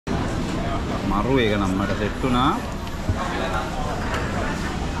මරු එක නම් මට සෙට් වුණා.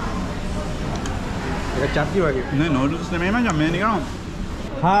 ඒක චට්නි වගේ. නේ නූඩල්ස් නෙමෙයි මචං මේ නිකන්.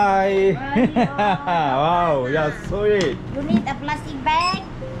 Hi. Wow, you're so sweet. You need a plastic bag?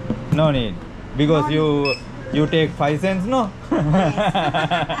 No need. Because you take 5 cents, no?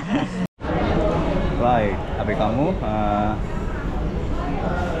 Right. අපි කමු.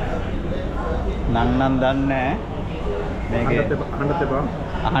 නන්නම් දන්නේ මේකේ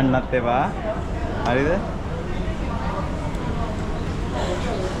අහන්නත් එපා. හරිද?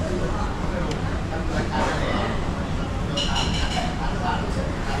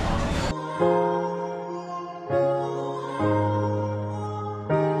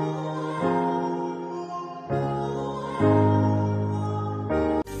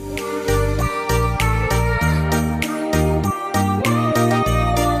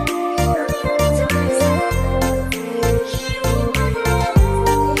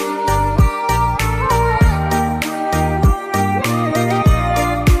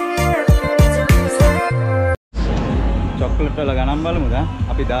 චොක්ලට් වල ගණන් බලමුද?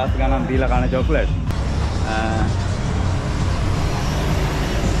 අපි 10 ගණන් දීලා කන චොක්ලට්.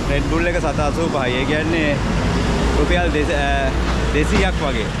 රෙඩ් බුල් එක 785. ඒ කියන්නේ රුපියල් 200ක්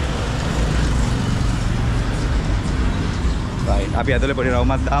වගේ. right. අපි ඇතුලේ පොඩි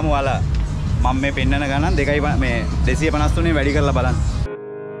රවුමක් දාමු. ඔයාලා මම මේ පෙන්නන ගණන් 253 වැඩි කරලා බලන්න.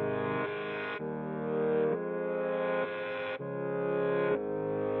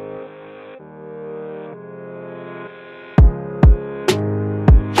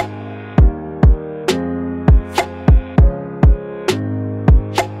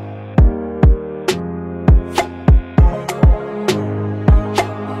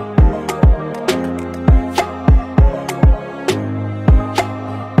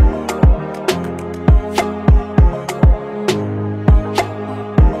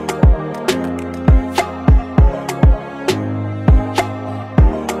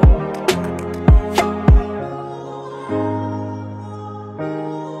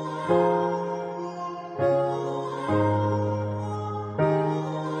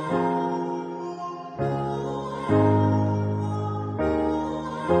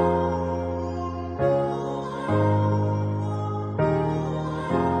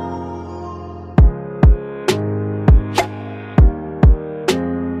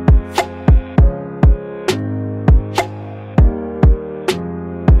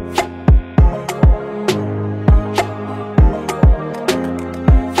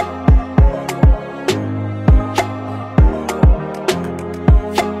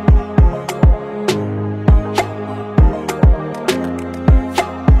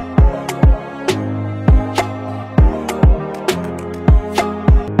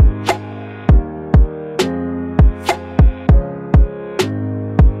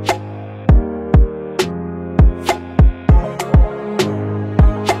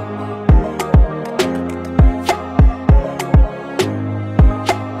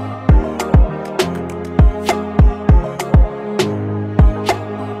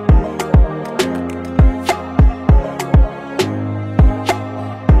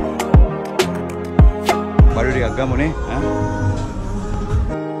 ගමුනේ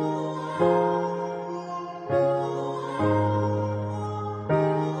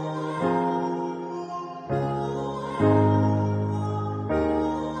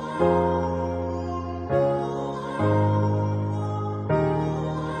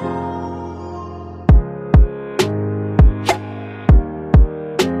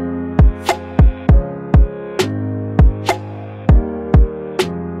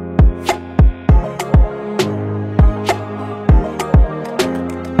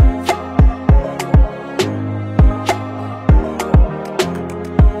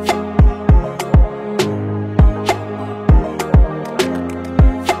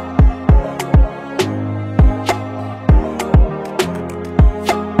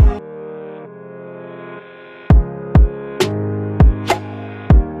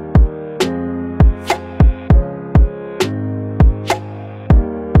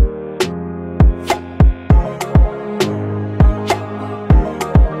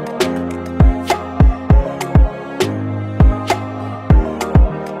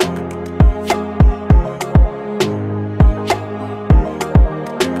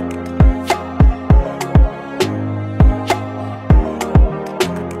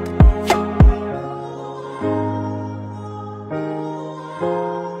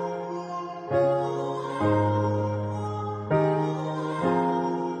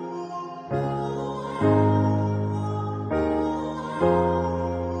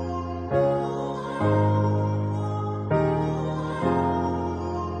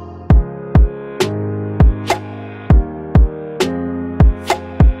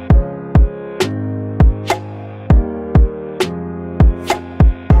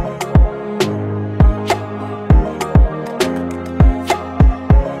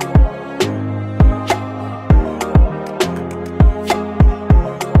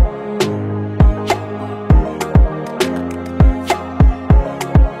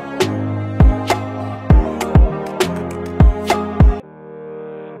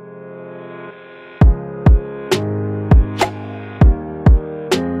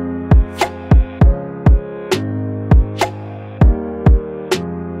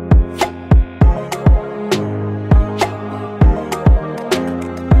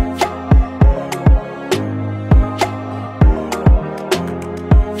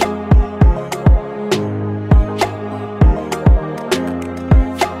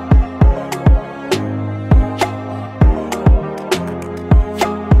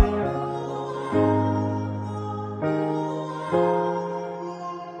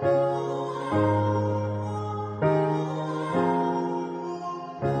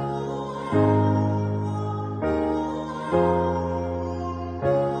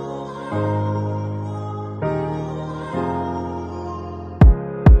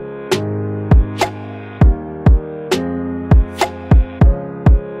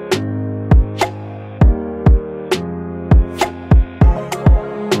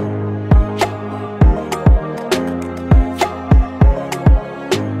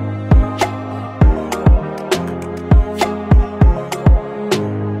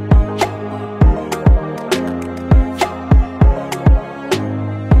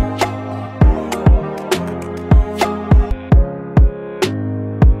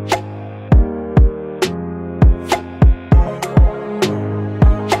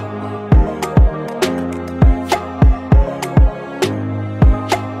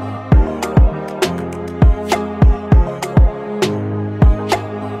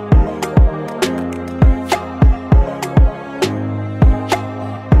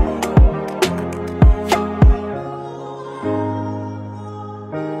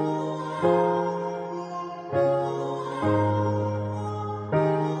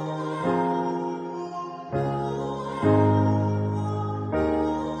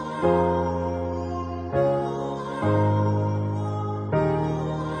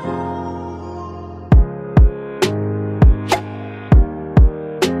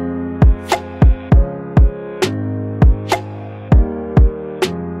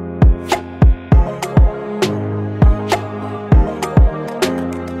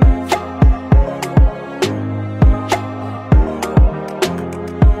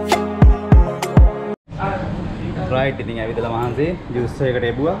රයිට් ඉතින් ඇවිදලා මහන්සි ජූස් එකකට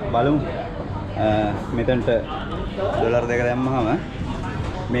එබුවා බලමු මෙතනට ඩොලර් දෙක දැම්මහම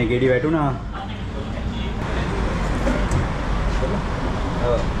මේ ගෙඩි වැටුණා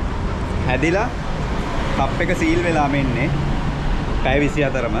හැදිලා කප් එක සීල් වෙලා මෙන්නේ පැය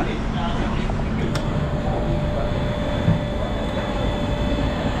 24ම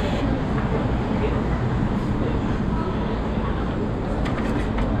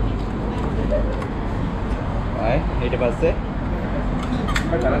ඊට පස්සේ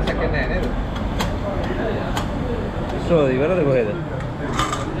බලන්න සැකේ නෑ නේද? සෝ ඉවරද කොහෙද?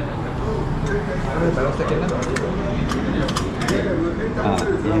 බලන්න සැකේ නෑ.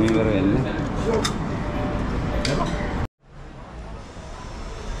 එහෙම ඉවර වෙන්නේ.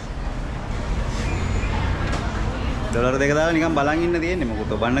 ඩොලර් දෙක දාලා නිකන් බලන් ඉන්න තියෙන්නේ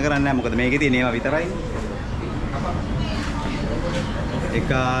මොකද බන්න කරන්නේ නැහැ මොකද මේකේ තියෙන ඒවා විතරයි.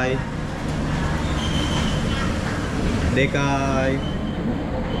 එකයි දෙකයි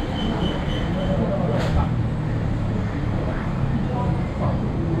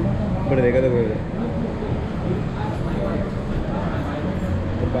බඩ දෙකද කොහෙද?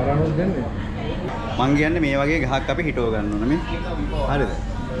 බාරනොත් දෙන්නේ. මං කියන්නේ මේ වගේ ගහක් අපි හිටව ගන්න ඕන මේ. හරිද?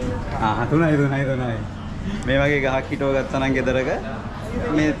 තුනයි. මේ වගේ ගහක් හිටව ගත්තා නම් ගෙදරක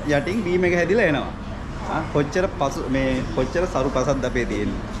මේ යටින් බීම් එක හැදිලා එනවා. කොච්චර සරු පසක්ද අපේ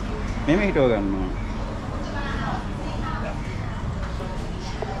තියෙන්නේ. මෙහෙම හිටව ගන්න ඕන.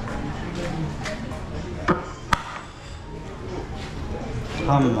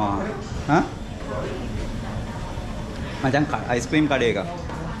 අම්මා මචං අයිස්ක්‍රීම් කඩේ එකක්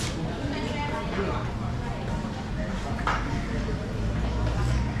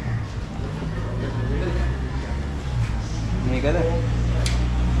මේකද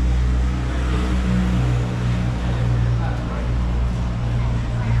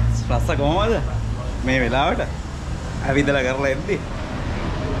රස කොහමද මේ වෙලාවට ඇවිදලා කරලා එද්දි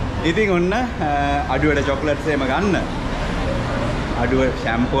ඉතින් ඔන්න අඩුවට චොක්ලට්ස් එහෙම ගන්න අඩුව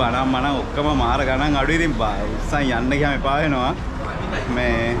ෂැම්පූ අනම් මනම් ඔක්කොම මාර ගණන් අඩු ඉතින් ඉස්සන් යන්න ගියාම එපා වෙනවා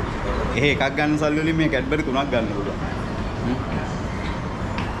මේ එකක් ගන්න සල්ලි වලින් මේ කැඩ්බරි 3ක් ගන්න පුළුවන්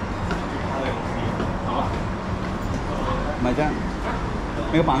මචං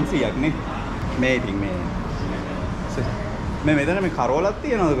මේක 500ක් නේ මේ ඉතින් මේ මෙතන මේ කරෝලක්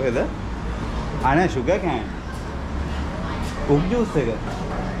තියනවද කොහෙද අනේ සුගර් කෑන් උක් ජූස් එක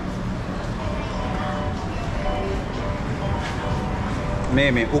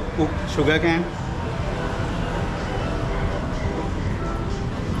මේ උක් sugar can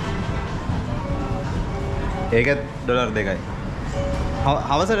ඒක ඩොලර් 2යි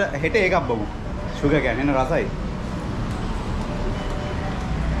හවසට හෙට එකක් බමු sugar can එන රසයි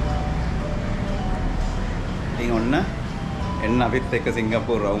ඉතින් ඔන්න එන්න අපිත් එක්ක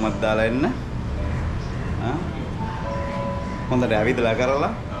සිංගප්පූරු රවුමක් දාලා එන්න හොඳට ඇවිදලා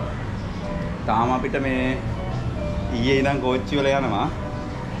කරලා තාම අපිට මේ ඊයේ ඉඳන් කෝච්චි වල යනවා.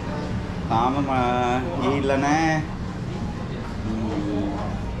 තාම ගිහිල්ලා නැහැ.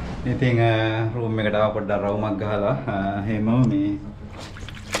 ඉතින් රූම් එකට ආව පොඩ්ඩක් රවුමක් ගහලා එහෙම මේ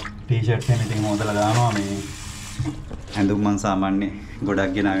ටී-ෂර්ට් එක ඉතින් හොදලා දානවා මේ ඇඳුම් මං සාමාන්‍ය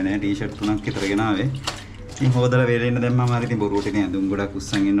ගොඩක් ගෙනාවේ නැහැ ටී-ෂර්ට් 3ක් විතර ගෙනාවේ. ඉතින් හොදලා වේලෙන්න දැම්මම හරි ඉතින් බොරුවට ඉතින් ඇඳුම් ගොඩක්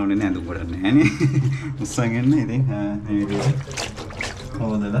උස්සන් ඉන්න ඕනේ නේ ඇඳුම් ගොඩක් නැහැ නේ. උස්සන් ඉන්න ඉතින් මේ විදිහට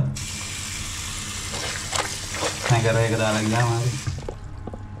හොදලා නගර එක දාලා ගියාම හරි.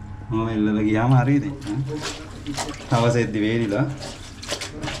 මම එල්ලලා ගියාම හරිද? තවසෙද්දි වේලිලා.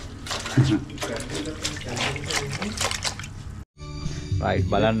 රයිට්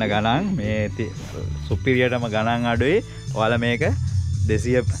බලන්න ගණන් මේ සුපිරියටම ගණන් අඩුයි. ඔයාලා මේක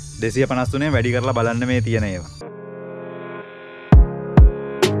 253 වැඩි කරලා බලන්න මේ තියෙන ඒවා.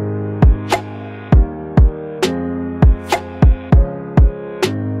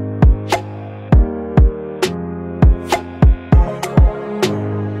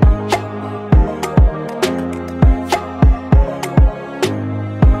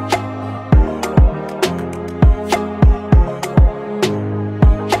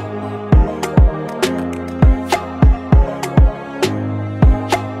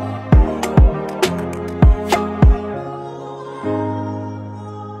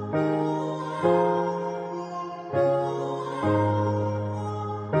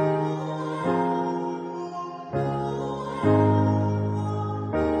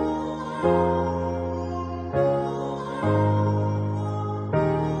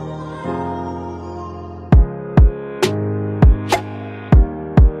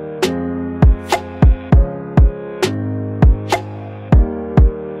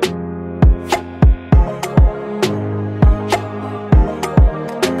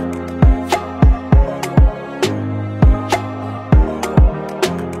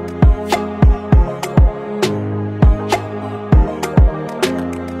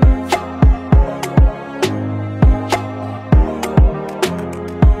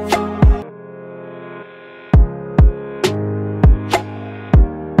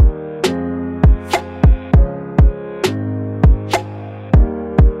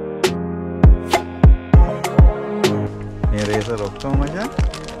 රේසර් ඔක්කොම මචං.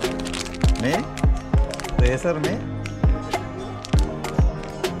 මේ රේසර් මේ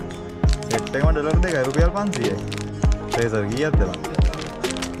සෙට් එකම ඩොලර් 2යි රුපියල් 500යි. රේසර් කීයක්ද මන්?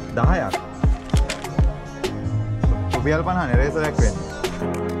 10ක්. රුපියල් 50නේ රේසර් එකක් වෙන්නේ.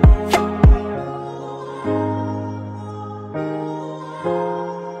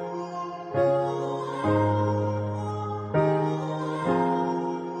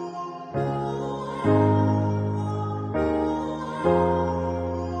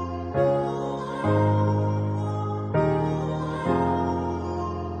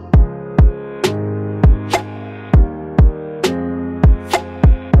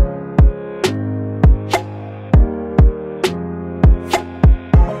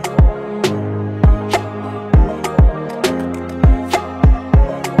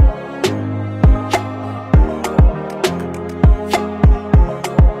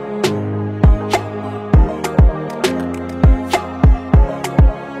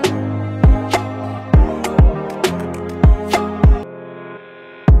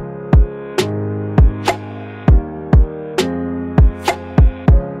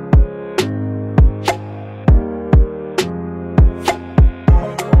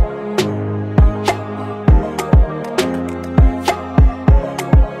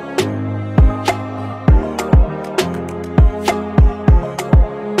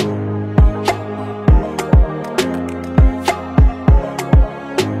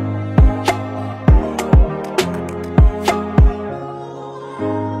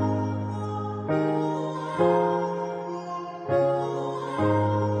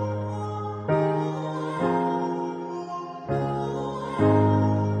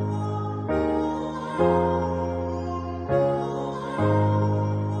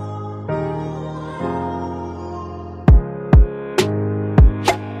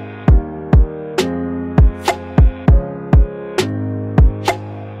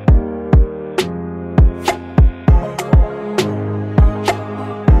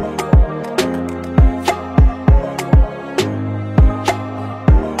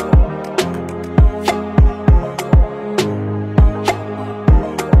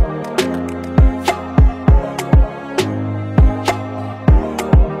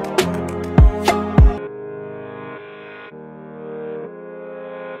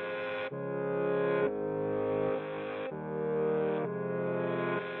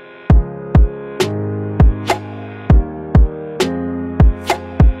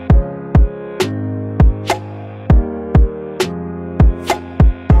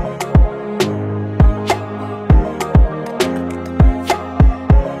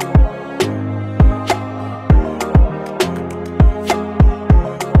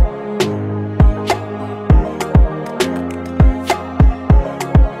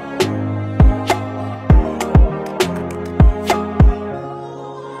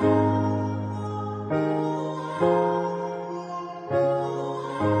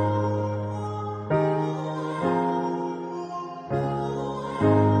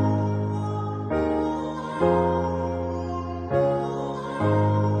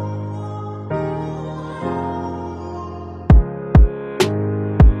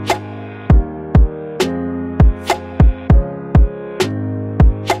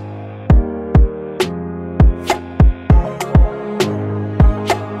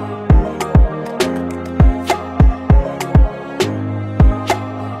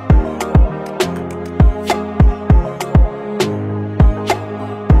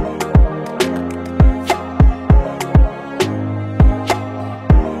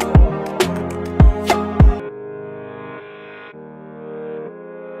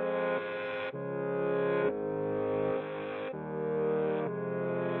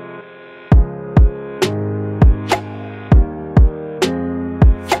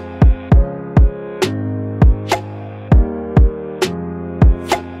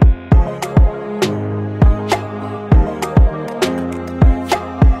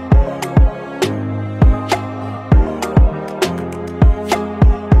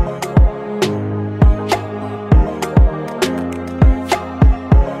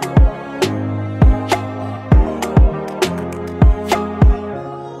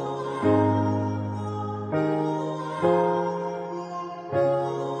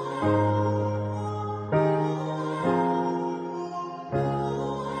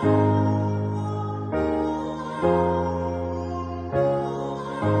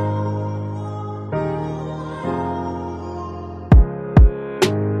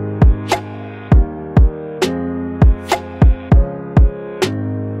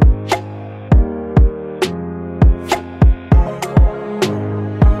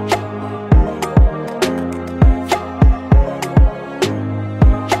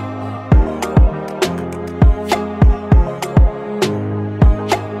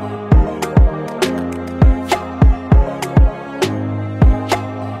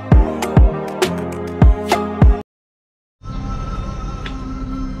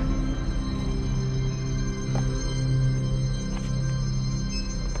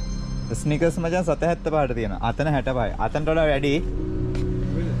 ස්නිකර්ස් මචං 775ට තියෙනවා. අතන 65යි. අතනට වඩා වැඩි.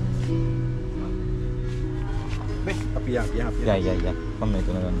 අපි අපි යා. කොම් මේ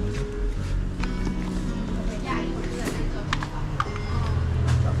තුන ගන්න.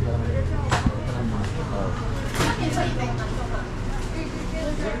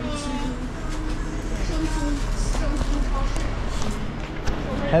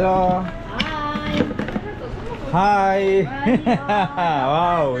 Hello. Hi.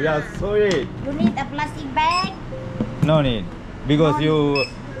 Wow, you're sweet. You need a plastic bag? No need, because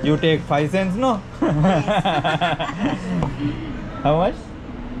you take 5 cents, no? How much?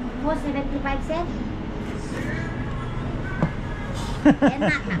 For 75 cents?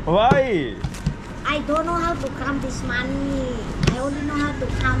 Enak tak? Why? I don't know how to count this money. I only know how to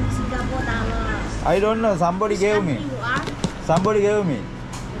count Singapore dollar. I don't know. Somebody Which gave me. country you are? Somebody gave me.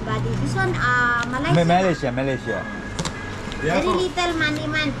 But this one, Malaysia. Malaysia. Very little money,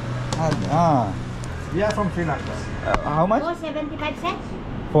 man. We are from Sri Lanka. How much? For 75 cents?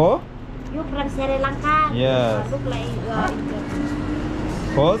 For? You from Sri Lanka? Yes. Look like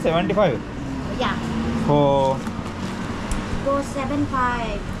For 75. yeah. For For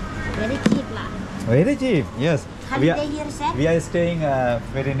 75. Very cheap lah. very cheap. Yes. Holiday here, sir? We are staying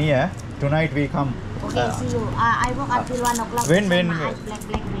very near. Tonight we come. Okay, see you. I work until 1 o'clock. When- So when- my eyes black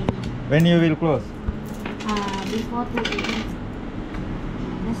ready. When you will close? Before 2 p.m.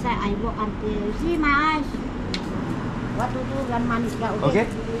 That's why I work until. See my eyes. What to do when money is okay? Okay.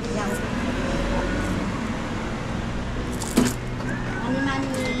 Yeah, okay.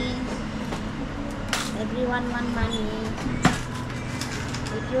 Money. Everyone want money.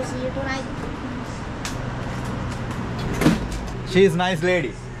 If you see you tonight. She is nice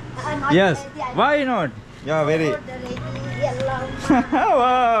lady. Not Yes. ready, I- Why not? Yeah, very. Oh, the lady yellow.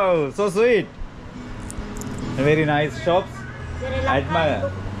 Wow, so sweet. Very nice shops. Very long Admire.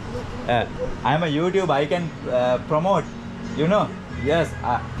 time. Look. I'm a YouTube. I can promote. You know? Yes.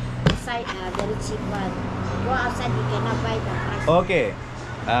 Outside, very cheap one. Go outside, you cannot buy the price. Okay.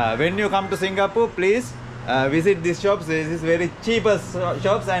 When you come to Singapore, please visit these shops. This is very cheapest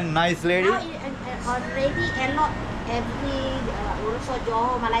shops and nice lady. Now, already a lot. Every also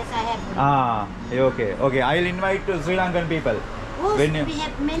Johor, Malaysia have. Okay. Okay. I'll invite to Sri Lankan people. Oh, When you, we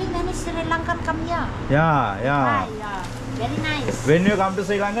have many Sri Lankan come here. yeah. Hi, yeah. Very nice. When you come to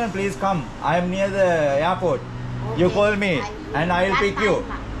Sri Lanka, please come. I am near the airport. You Okay. call me and I will That pick you. time,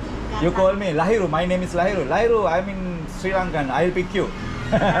 that You time. call me Lahiru. My name is Lahiru. Lahiru, I'm in Sri Lankan. I'll pick you.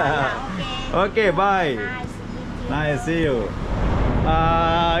 Yeah, Okay, bye. Nice to meet you. Nice, see you.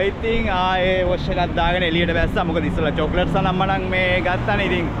 ඉතින් ආයේ wash එකක් දාගෙන එළියට බැස්සා. මොකද ඉස්සලා chocolates අනම්ම නම් මේ ගත්තානේ.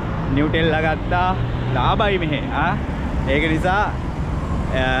 ඉතින් නිව්ටෙල්ලා ගත්තා. ලාභයි මෙහෙ. ඒක නිසා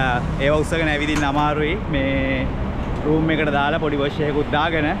ඒව උස්සගෙන ඇවිදින්න අමාරුයි. මේ රූම් එකට දාලා පොඩි වොෂ් එකකුත්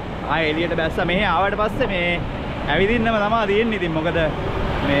දාගෙන ආයේ එළියට බැස්සා. මෙහෙ ආවට පස්සේ මේ ඇවිදින්නම තමයි තියෙන්නේ. ඉතින් මොකද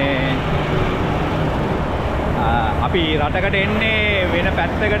මේ අපි රටකට එන්නේ වෙන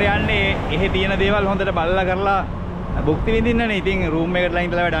පැත්තකට යන්නේ එහෙ තියෙන දේවල් හොඳට බලලා කරලා භුක්ති විඳින්නනේ. ඉතින් රූම් එකටලා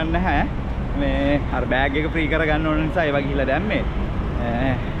ඉඳලා වැඩක් නැහැ. මේ අර බෑග් එක ෆ්‍රී කරගන්න ඕන නිසා ඒවා ගිහිල්ලා දැම්මේ.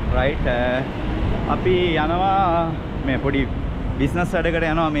 රයිට්. අපි යනවා මේ පොඩි බිස්නස් වැඩකට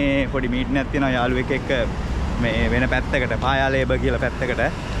යනවා. මේ පොඩි මීටින් එකක් තියෙනවා යාළුවෙක් එක්ක මේ වෙන පැත්තකට පායාලේබ කියලා පැත්තකට.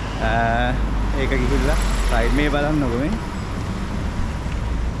 ඒක ගිහිල්ලා රයිට් මේ බලන්නකො මේ.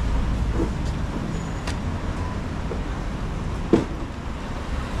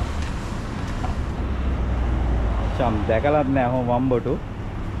 චම් දැකලත් නෑ හොම වම්බොටු.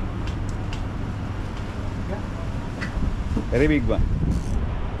 very big one.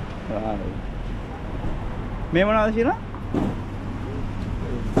 Wow. මේ මොනවද කියලා?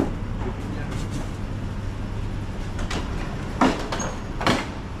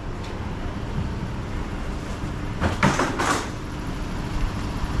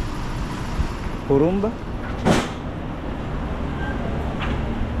 කුරුම්බ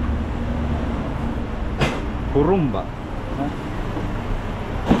කුරුම්බ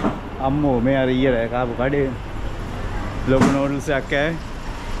අම්මෝ මේ අර ඊයේ කාපු කඩේ ලොකු නූඩල්ස් එකක්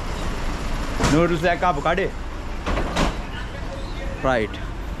නූඩල්ස් එකක් කාපු කඩේ right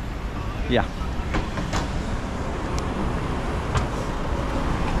yeah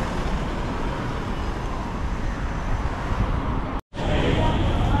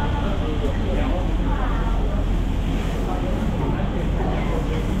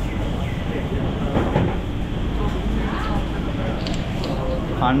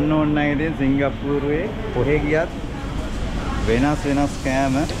අන්න ඕන නැහැ ඉතින් සිංගප්පූරුවේ කොහෙ ගියත් වෙනස්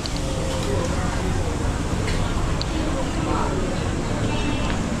කෑම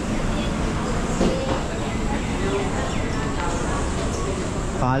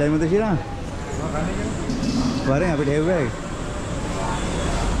කාලෙමද කියලා? වරෙන් අපිට හෙව්වේ.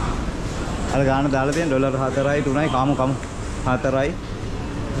 අර ගාන දාලා තියෙන ඩොලර් 4යි 3යි කමු 4යි.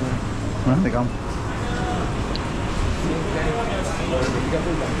 මොනවද කමු?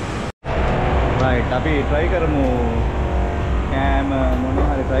 right අපි try කරමු. කෑම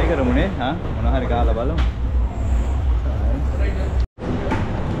මොනවා හරි try කරමුනේ. හා මොනවා හරි කාලා බලමු.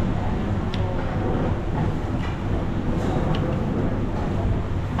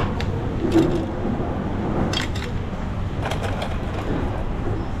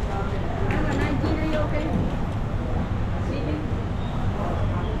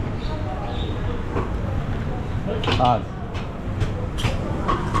 ආ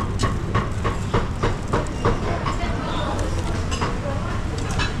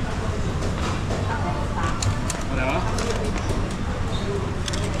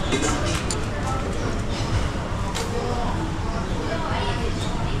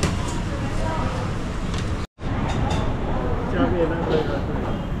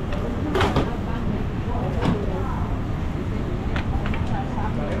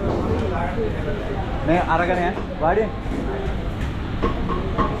මේ අරගෙන යන්න වාඩි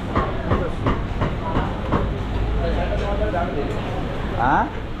ආ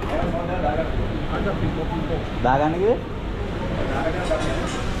දාගන්න කිව්වේ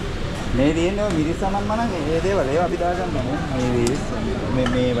මේ තියෙන්නේ මිරිස් සමන් මනන් ඒ දේවල් ඒවා අපි දාගන්නවා මේ මිරිස්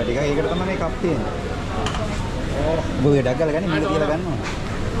මේවා ටික ඒකට තමයි මේ කප් තියෙන්නේ ඔව් ගොඩක් ගාලා ගන්න මිල කියලා ගන්නවා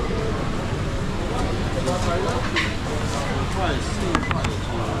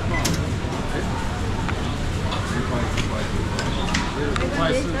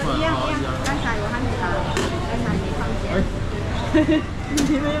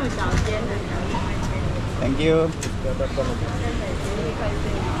Thank you.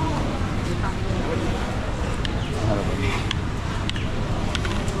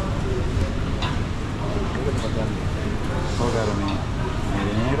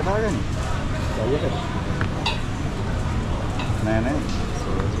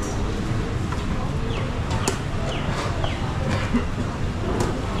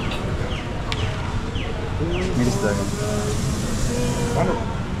 Miris dagan. Wahan.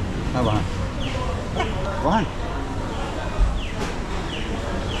 Ah, wahan. Wahan.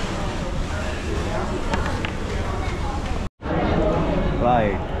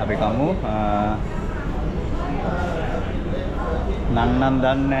 Right, අපි kamu නන්නම්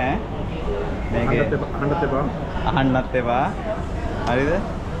දන්නේ මේකේ අහන්නත් එපා. හරිද?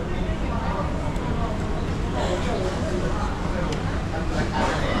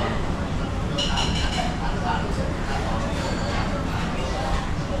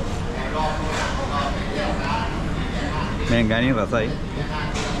 මේ ගණන් රසයි.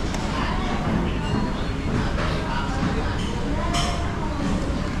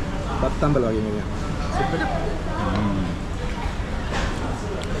 බත්තම්බල වගේ නේ.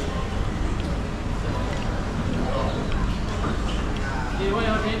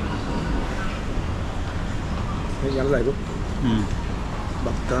 මේ යල්ලා ඒක.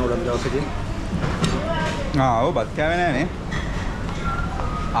 බත් කරන උඩන් දවසේදී. ඔව් බත් කෑවේ නෑනේ.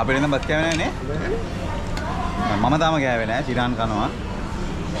 අපිට නම් බත් කෑවේ නෑනේ. මම තාම කෑවේ නෑ චිරාන් කනවා.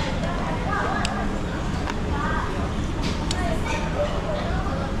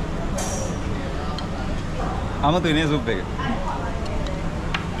 අමතුනේ සුප් එක.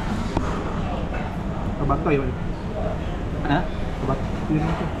 බත් අය වගේ. ඈ? බත්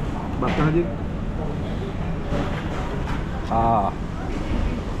තියෙනවා. බත් කනදී.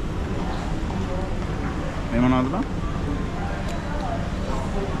 මේ මොනවද බං?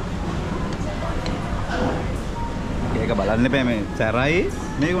 ඒක බලන්න එපා මේ සැරයි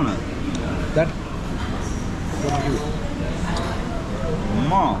මේක උනද? that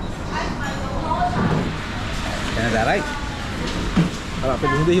අම්මා. එන සැරයි. අර අපේ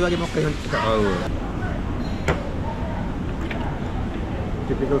මුහුදෙහි වගේ මොකක් එක. ඔව්.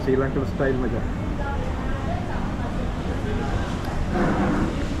 typical Sri Lankan style මචං.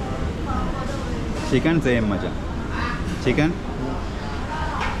 Chicken same macha. Chicken.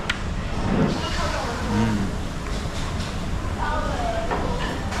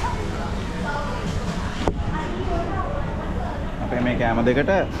 අපේ මේ කෑම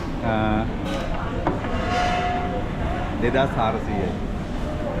දෙකට 2400යි.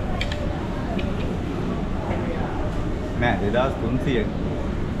 නෑ 2300.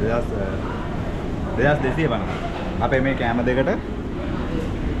 2250. අපේ මේ කෑම දෙකට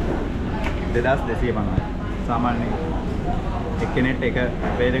 2250. සාමාන්‍යයෙන් එක්කෙනෙක්ට එක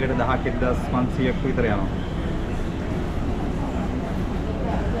වේලකට 1000ක් 1500ක් විතර යනවා.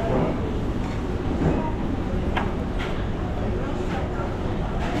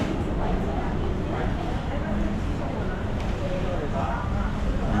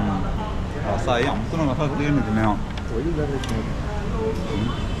 රසයි අමුතුම රසක් තියෙන ඉතින් මේවා. ඔය විදිහට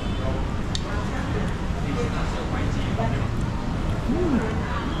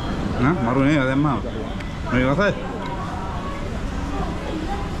නා මරුනේ දැම්මා. මේ රසයි.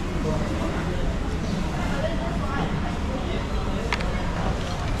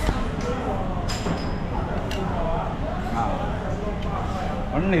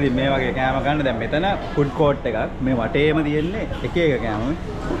 ඔන්න ඉතින් මේ වගේ කෑම ගන්න දැන් මෙතන ෆුඩ් කෝට් එකක් මේ වටේම තියෙන්නේ එක එක කෑම.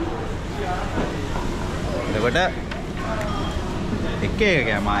 එතකොට එක එක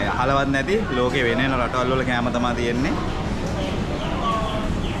කෑම ආය අහලවත් නැති ලෝකේ වෙන වෙන රටවල් වල කෑම තමයි තියෙන්නේ.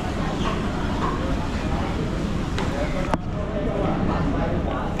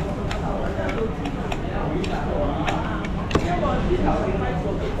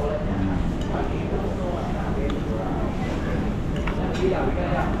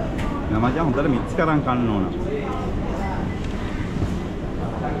 මචං හොඳට මික්ස් කරන් කන්න ඕන.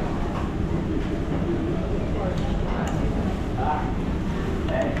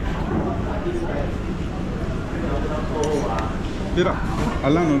 Tira,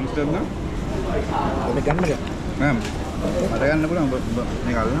 අල්ලන්න ඕන ස්ටෙප් නා. ඔබ ගන්නද? මම මට ගන්න පුළුවන්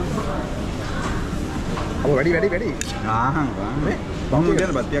මේක අල්ලන්න. අපෝ වැඩි. ආහන් මේ කොහොමද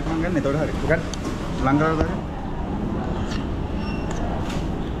කියලා බත්තියක් මං ගන්න. එතකොට හරි. ගන්න. ලං කරලා දාන්න.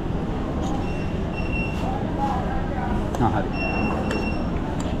 හරි.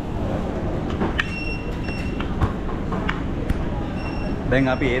 දැන්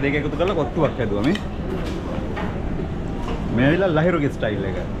අපි මේ දෙක එකතු කරලා කොත්තුවක් හැදුවා මේ. මේ ඇවිල්ලා ලහිරුගේ ස්ටයිල්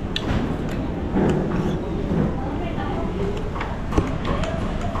එක.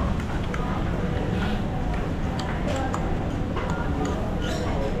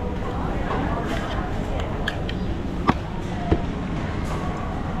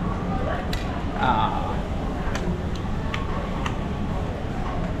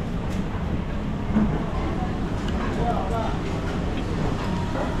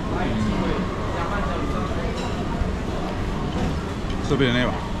 සුපිරි නේද?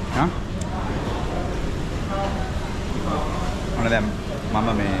 හා? මොන දැන් මම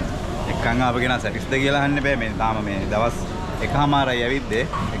මේ එක්කන් ආපගෙන සැටිස්ද කියලා අහන්න බෑ මේ තාම මේ දවස් එකමාරයි ඇවිද්දේ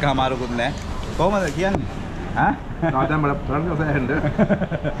එකමාරකුත් නැහැ. කොහමද කියන්නේ? හා? තාත්තන් මල ප්‍රශ්න සෑහෙන්න.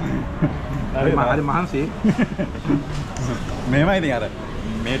 හරි මහන්සි. මේමයි ඉතින් අර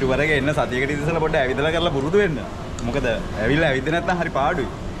මේ ටුවර් එකේ එන්න සතියකට ඉස්සෙල්ලා පොඩ්ඩක් ඇවිදලා කරලා පුරුදු වෙන්න. මොකද ඇවිල්ලා ඇවිද්දේ නැත්නම් හරි පාඩුයි.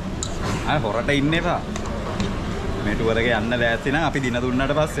 අර හොරට ඉන්න එපා. මේ ටුවර් එකේ යන්න ලෑස්ති නම් අපි දින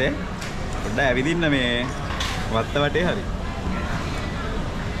දුන්නාට පස්සේ පොඩ්ඩක් ඇවිදින්න මේ වත්ත වටේ හරි.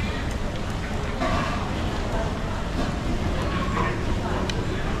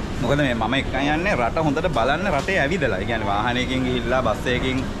 මොකද මේ මම එක්කන් යන්නේ රට හොඳට බලන්න රටේ ඇවිදලා. ඒ කියන්නේ වාහනයකින් ගිහිල්ලා බස්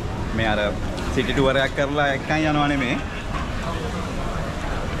එකකින් මේ අර සිටි ටුවර් එකක් කරලා එක්කන් යනවා නෙමෙයි.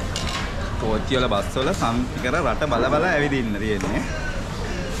 කෝච්චි වල බස් වල සම්පිකර රට බල බල ඇවිදින්න තියෙන්නේ.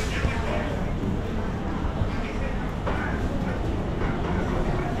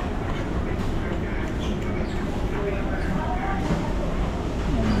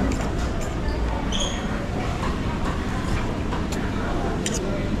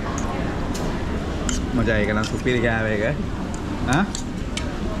 මචං ඒක නම් සුපිරි කෑම එක. හා?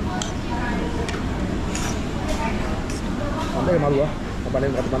 හොඳයි මරුවා.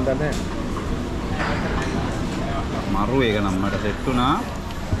 අපලෙන් කට බඳ නැහැ. මරු ඒක නම් මට සෙට් වුණා.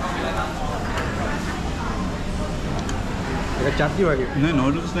 ඒක චට්නි වගේ. නේ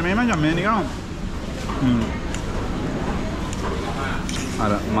නූඩල්ස් නෙමෙයි මචං මේ නිකන්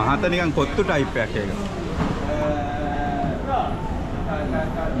අර මහත නිකන් කොත්තු ටයිප් එකක් ඒක.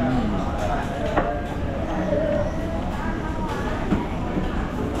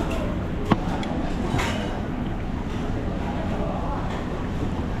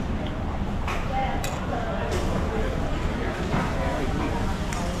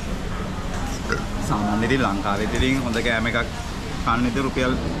 සාමාන්‍ය ඉතින් ලංකාවේ ඉතින් හොඳ කෑම එකක් කන්න ඉතින්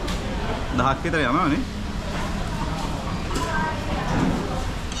රුපියල් 1000ක් විතර යනවනේ.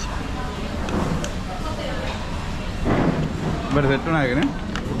 බඩ සෙට් වුණා ඒකනේ.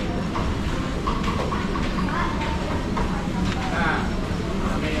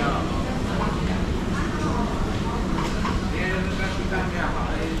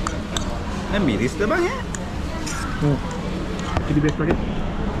 දැන් මිරිස්ද බං ඈ? ඉතිරි බෙස්ට් වගේ.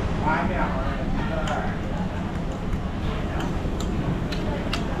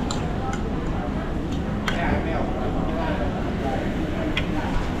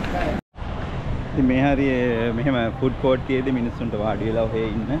 ඉතින් මේ හරිය මෙහෙම ෆුඩ් කෝට් තියේදී මිනිස්සුන්ට වාඩි වෙලා ඔහේ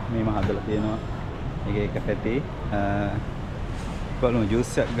ඉන්න මේම හදලා තියෙනවා. එක එක පැති කොළොම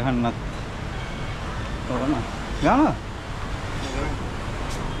ජූස් එකක් ගහන්නත් ඕන. ගානවා.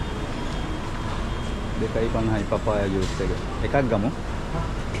 2.50යි පපායා ජූස් එක. එකක් ගමු.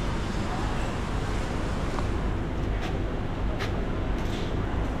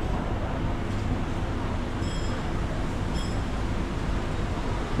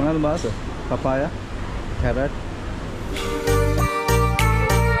 මොනවද බාස? පපායා, කැරට්